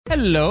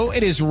Hello,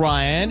 it is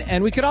Ryan,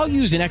 and we could all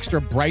use an extra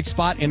bright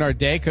spot in our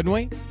day, couldn't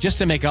we? Just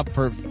to make up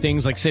for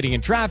things like sitting in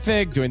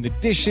traffic, doing the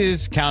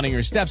dishes, counting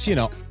your steps,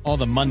 all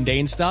the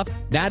mundane stuff.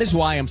 That is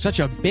why I'm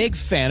such a big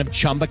fan of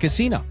Chumba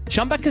Casino.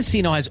 Chumba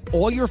Casino has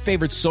all your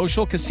favorite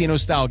social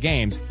casino-style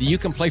games that you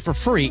can play for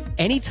free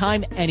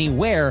anytime,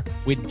 anywhere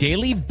with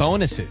daily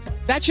bonuses.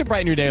 That should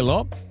brighten your day a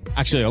little.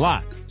 Actually, a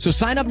lot. So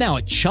sign up now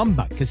at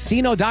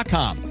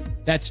ChumbaCasino.com.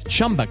 That's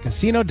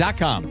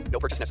ChumbaCasino.com. No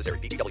purchase necessary.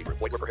 VGW Group.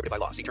 Void where prohibited by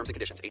law. See terms and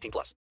conditions.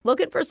 18+.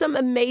 Looking for some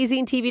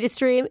amazing TV to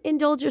stream?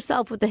 Indulge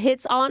yourself with the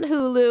hits on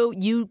Hulu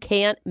you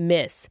can't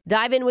miss.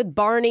 Dive in with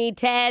Barney,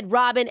 Ted,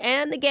 Robin,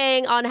 and the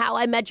gang on How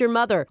I Met Your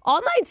Mother. All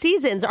 9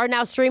 seasons are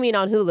now streaming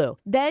on Hulu.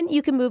 Then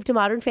you can move to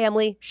Modern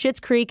Family, Schitt's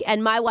Creek,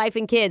 and My Wife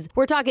and Kids.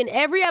 We're talking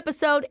every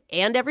episode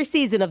and every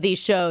season of these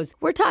shows.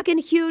 We're talking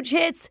huge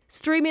hits,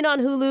 streaming on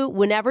Hulu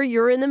whenever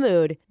you're in the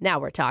mood. Now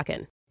we're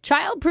talking.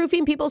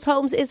 Child-proofing people's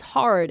homes is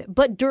hard,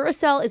 but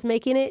Duracell is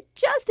making it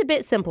just a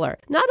bit simpler.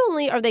 Not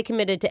only are they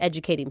committed to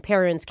educating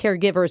parents,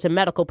 caregivers, and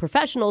medical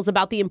professionals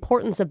about the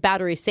importance of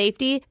battery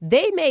safety,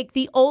 they make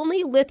the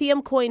only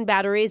lithium coin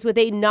batteries with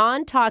a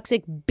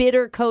non-toxic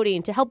bitter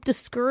coating to help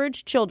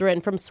discourage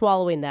children from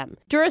swallowing them.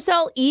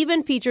 Duracell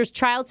even features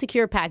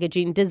child-secure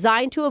packaging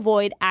designed to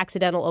avoid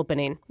accidental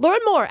opening. Learn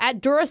more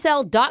at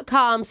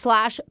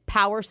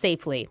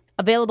Duracell.com/powersafely.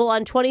 Available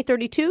on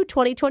 2032,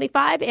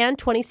 2025, and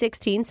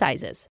 2016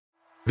 sizes.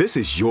 This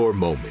is your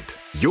moment,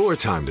 your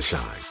time to shine,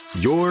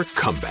 your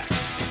comeback.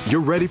 You're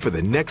ready for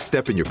the next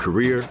step in your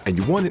career, and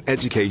you want an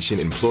education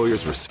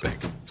employers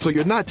respect. So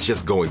you're not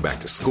just going back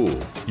to school,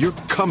 you're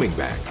coming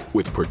back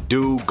with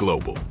Purdue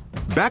Global.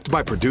 Backed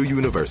by Purdue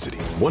University,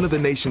 one of the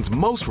nation's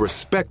most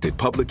respected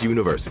public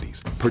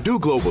universities, Purdue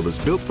Global is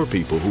built for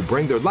people who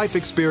bring their life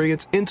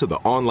experience into the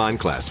online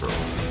classroom.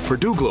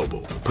 Purdue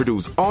Global,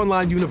 Purdue's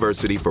online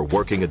university for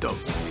working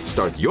adults.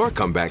 Start your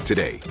comeback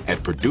today at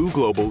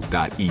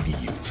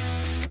purdueglobal.edu.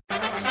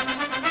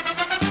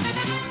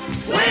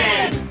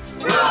 Win!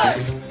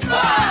 Brooks!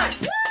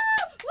 Box!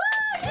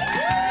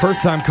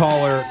 First-time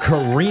caller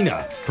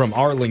Karina from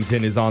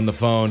Arlington is on the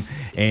phone,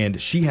 and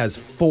she has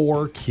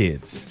 4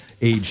 kids,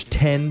 aged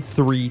 10,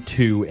 3,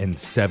 2, and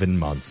 7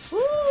 months.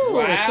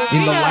 Wow.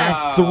 In the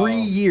last 3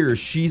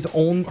 years,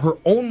 her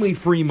only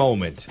free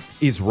moment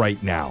is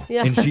right now,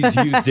 and she's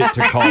used it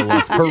to call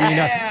us.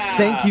 Karina,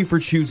 thank you for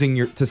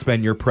choosing to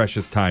spend your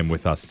precious time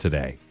with us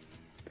today.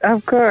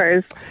 Of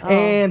course.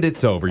 And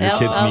it's over. Your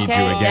kids need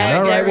you again.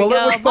 All right. Well,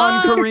 it was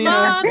fun,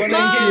 Karina.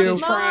 Thank you.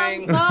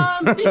 Crying.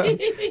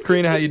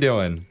 Karina, how you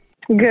doing?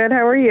 Good.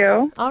 How are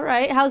you? All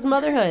right. How's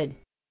motherhood?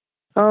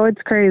 Oh,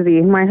 it's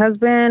crazy. My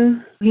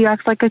husband, he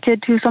acts like a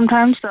kid too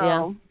sometimes,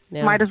 so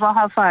might as well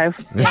have 5.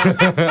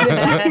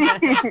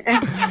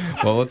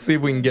 Well, let's see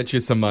if we can get you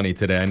some money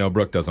today. I know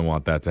Brooke doesn't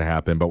want that to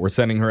happen, but we're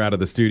sending her out of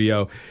the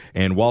studio.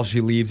 And while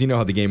she leaves, you know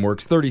how the game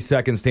works. 30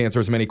 seconds to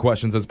answer as many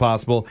questions as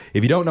possible.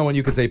 If you don't know one,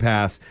 you can say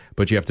pass,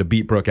 but you have to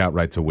beat Brooke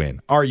outright to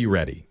win. Are you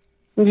ready?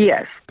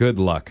 Yes. Good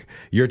luck.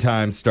 Your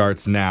time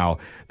starts now.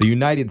 The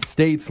United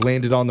States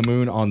landed on the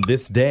moon on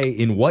this day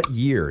in what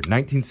year?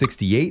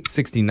 1968,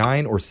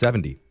 69, or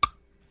 70?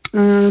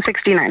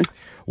 69.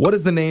 What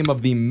is the name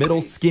of the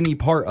middle skinny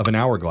part of an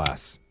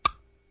hourglass?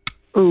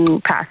 Ooh,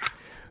 pass.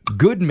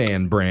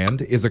 Goodman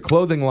brand is a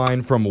clothing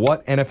line from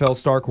what NFL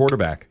star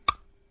quarterback?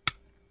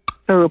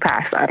 Ooh,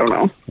 pass. I don't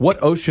know.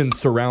 What ocean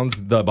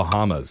surrounds the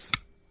Bahamas?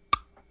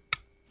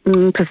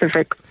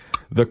 Pacific.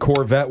 The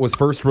Corvette was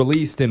first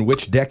released in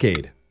which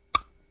decade?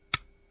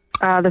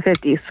 The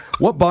 50s.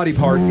 What body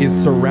part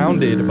is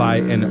surrounded by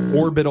an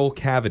orbital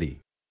cavity?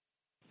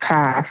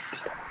 Pass.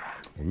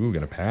 Ooh,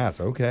 gonna pass.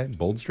 Okay,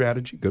 bold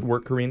strategy. Good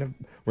work, Karina.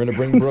 We're gonna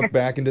bring Brooke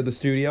back into the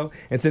studio.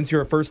 And since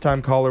you're a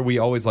first-time caller, we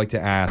always like to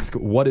ask,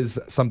 what is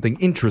something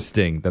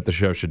interesting that the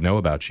show should know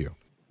about you?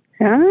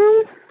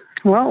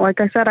 Well,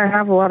 like I said, I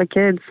have a lot of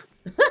kids.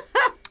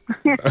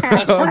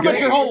 That's pretty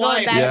much your whole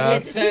life.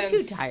 She's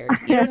too tired.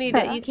 You don't need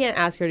to. You can't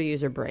ask her to use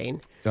her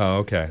brain. Oh,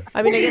 okay.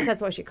 I mean, I guess that's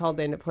why she called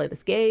in to play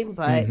this game,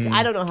 but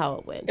I don't know how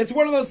it went. It's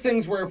one of those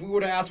things where if we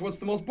would have asked what's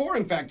the most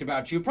boring fact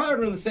about you, probably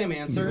would have been the same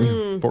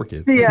answer. 4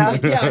 kids. Yeah.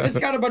 It's like, I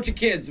just got a bunch of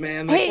kids,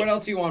 man. Like, Hey, what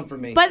else do you want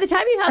from me? By the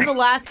time you have the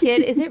last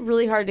kid, is it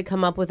really hard to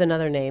come up with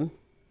another name?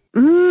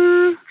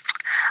 I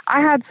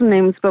had some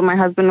names, but my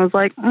husband was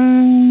like,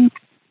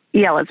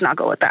 yeah, let's not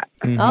go with that.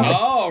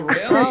 Oh,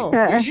 really? Oh.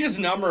 We should just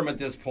number them at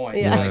this point.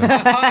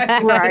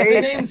 Yeah. Like,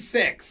 the name's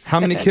 6. How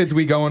many kids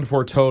we going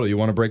for total? You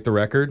want to break the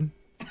record?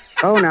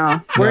 Oh, no.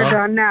 We're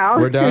done now.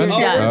 We're done? Oh,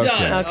 we're Okay.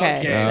 done.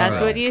 Okay,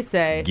 that's what you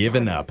say.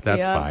 Giving up.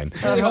 That's Yeah. fine.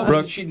 I really hope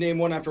Brooke, she'd name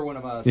one after one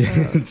of us.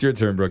 it's your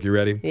turn, Brooke. You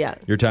ready? Yeah.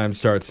 Your time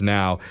starts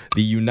now.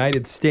 The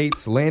United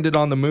States landed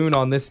on the moon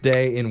on this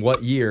day in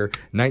what year?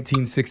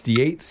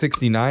 1968,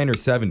 69, or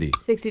 70?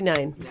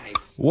 69.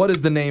 Nice. What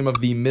is the name of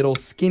the middle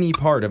skinny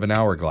part of an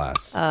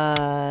hourglass?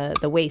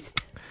 The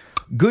waist.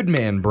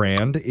 Goodman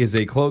brand is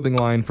a clothing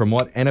line from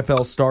what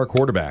NFL star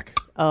quarterback?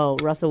 Oh,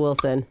 Russell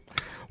Wilson.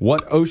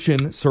 What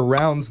ocean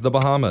surrounds the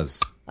Bahamas?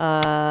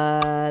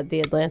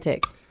 The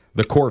Atlantic.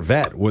 The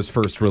Corvette was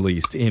first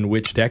released in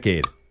which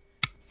decade?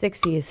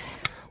 60s.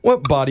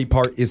 What body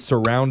part is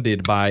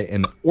surrounded by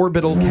an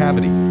orbital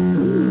cavity?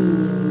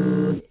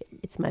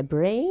 It's my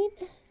brain.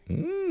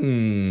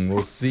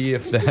 We'll see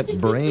if that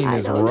brain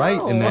is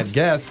right in that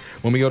guess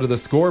when we go to the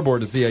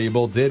scoreboard to see how you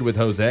both did with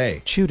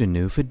Jose.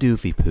 Chooda-noofa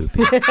doofy poopy.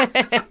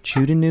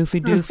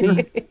 Chooda-noofy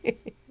doofy.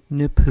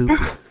 No poopy.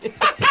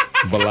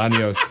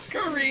 Bolaños.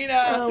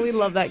 Karina. Oh, we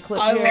love that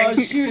clip. I here.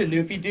 love shoot a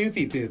noofy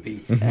doofy poopy.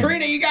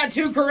 Karina, you got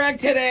 2 correct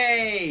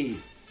today.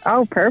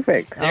 Oh,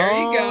 perfect. There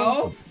you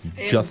go.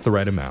 And, Just the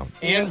right amount.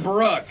 and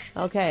Brooke,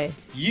 Okay.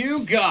 you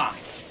got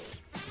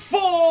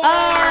 4.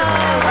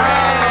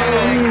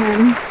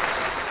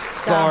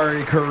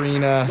 Sorry,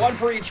 Karina. 1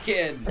 for each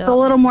kid. It's a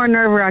little more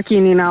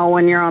nerve-wracking,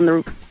 when you're on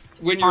the...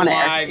 When you're On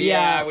air.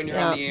 live, when you're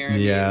on the air.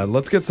 Yeah,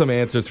 let's get some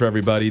answers for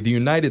everybody. The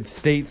United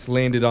States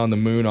landed on the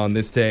moon on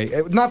this day.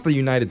 Not the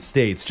United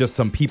States, just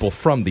some people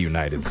from the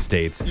United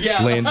States.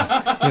 Yeah. land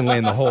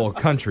the whole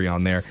country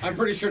on there. I'm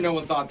pretty sure no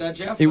one thought that,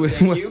 Jeff. It was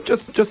Thank you.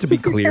 just to be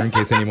clear, in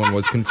case anyone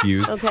was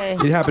confused. Okay.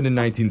 It happened in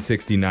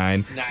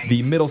 1969. Nice.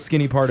 The middle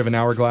skinny part of an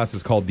hourglass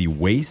is called the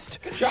waist.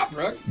 Good job,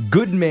 Brooke.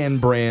 Goodman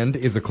brand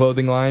is a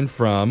clothing line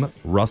from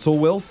Russell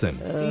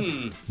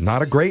Wilson.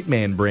 Not a great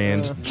man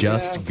brand,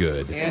 just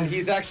good. And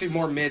he's actually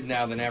more mid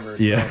now than ever.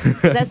 So. Yeah.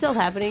 Is that still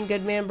happening,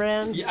 Good Man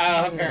brand?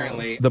 Yeah,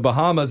 apparently. The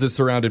Bahamas is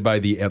surrounded by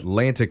the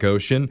Atlantic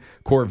Ocean.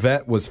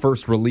 Corvette was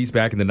first released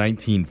back in the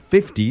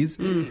 1950s.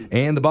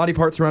 And the body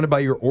part surrounded by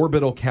your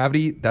orbital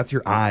cavity, that's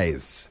your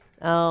eyes.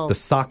 Oh. The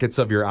sockets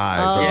of your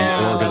eyes are the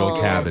that's orbital a good way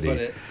to cavity. put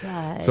it.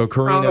 God. So,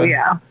 Karina, Oh,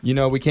 yeah.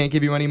 we can't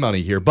give you any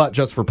money here, but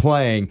just for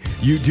playing,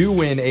 you do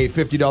win a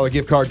 $50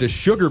 gift card to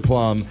Sugar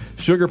Plum.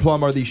 Sugar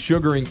Plum are the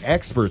sugaring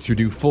experts who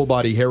do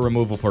full-body hair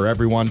removal for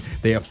everyone.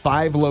 They have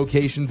 5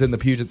 locations in the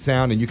Puget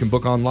Sound, and you can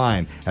book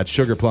online at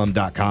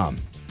sugarplum.com.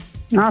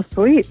 Oh,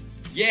 sweet.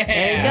 Yeah.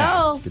 There you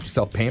go. Get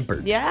yourself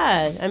pampered.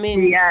 Yeah, I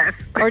mean, Yes.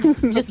 or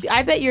just,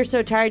 I bet you're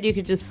so tired you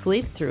could just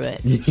sleep through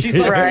it. She's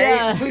like, Right.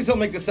 Yeah. please don't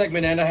make the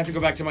segment end. I have to go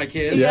back to my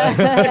kids.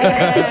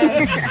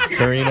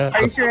 Karina,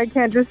 Are you sure I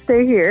can't just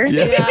stay here?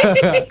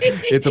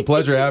 it's a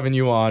pleasure having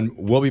you on.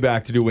 We'll be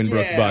back to do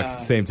Winbrooks Yeah.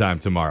 Bucks same time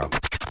tomorrow.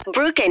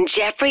 Brooke and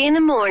Jeffrey in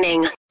the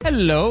morning.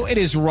 Hello, it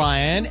is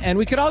Ryan, and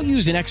we could all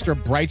use an extra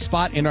bright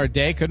spot in our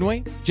day, couldn't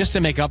we? Just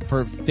to make up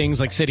for things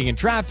like sitting in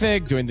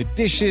traffic, doing the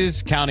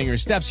dishes, counting your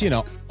steps,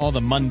 all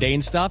the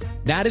mundane stuff.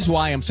 That is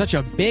why I'm such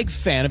a big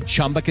fan of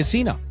Chumba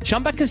Casino.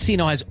 Chumba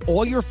Casino has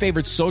all your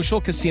favorite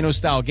social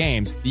casino-style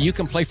games that you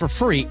can play for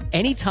free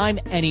anytime,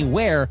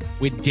 anywhere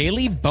with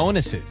daily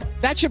bonuses.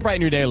 That should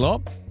brighten your day a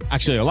little.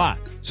 Actually, a lot.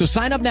 So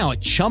sign up now at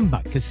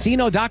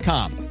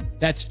ChumbaCasino.com.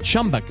 That's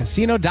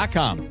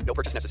ChumbaCasino.com. No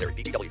purchase necessary.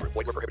 VGW Group.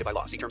 Void where prohibited by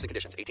law. See terms and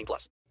conditions.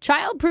 18+.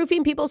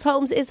 Childproofing people's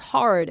homes is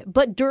hard,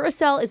 but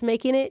Duracell is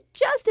making it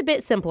just a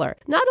bit simpler.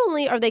 Not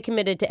only are they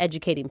committed to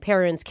educating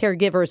parents,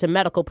 caregivers, and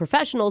medical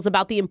professionals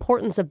about the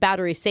importance of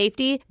battery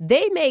safety,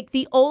 they make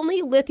the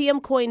only lithium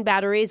coin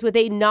batteries with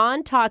a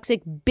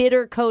non-toxic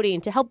bitter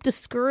coating to help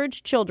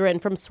discourage children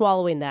from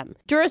swallowing them.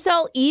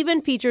 Duracell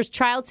even features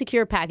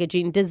child-secure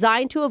packaging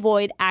designed to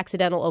avoid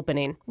accidental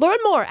opening. Learn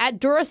more at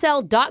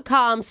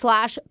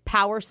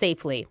Duracell.com/power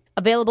safely.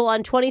 Available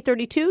on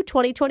 2032,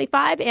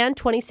 2025, and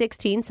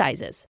 2016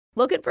 sizes.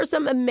 Looking for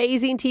some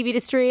amazing TV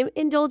to stream?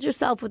 Indulge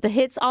yourself with the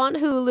hits on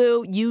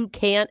Hulu you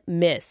can't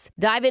miss.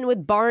 Dive in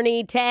with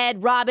Barney,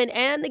 Ted, Robin,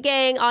 and the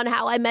gang on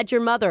How I Met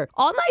Your Mother.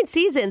 All 9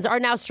 seasons are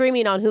now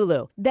streaming on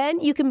Hulu. Then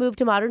you can move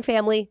to Modern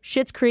Family,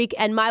 Schitt's Creek,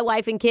 and My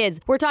Wife and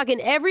Kids. We're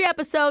talking every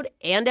episode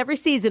and every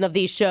season of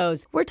these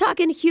shows. We're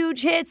talking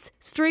huge hits,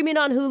 streaming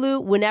on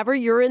Hulu whenever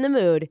you're in the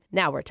mood.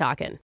 Now we're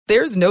talking.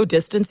 There's no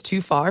distance too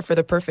far for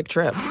the perfect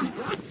trip.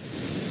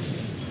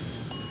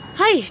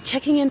 Hi,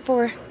 checking in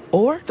for...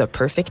 Or the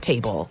perfect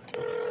table.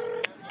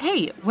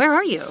 Hey, where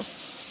are you?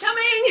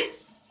 Coming!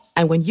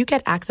 And when you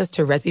get access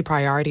to Resi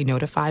Priority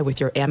Notify with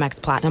your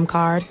Amex Platinum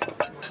card...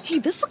 Hey,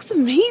 this looks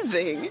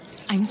amazing.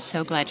 I'm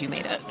so glad you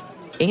made it.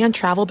 And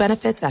travel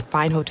benefits at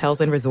fine hotels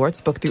and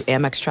resorts booked through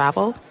Amex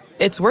Travel,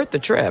 it's worth the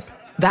trip.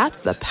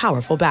 That's the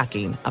powerful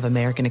backing of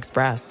American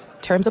Express.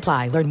 Terms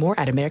apply. Learn more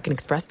at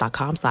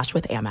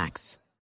americanexpress.com/withAmex.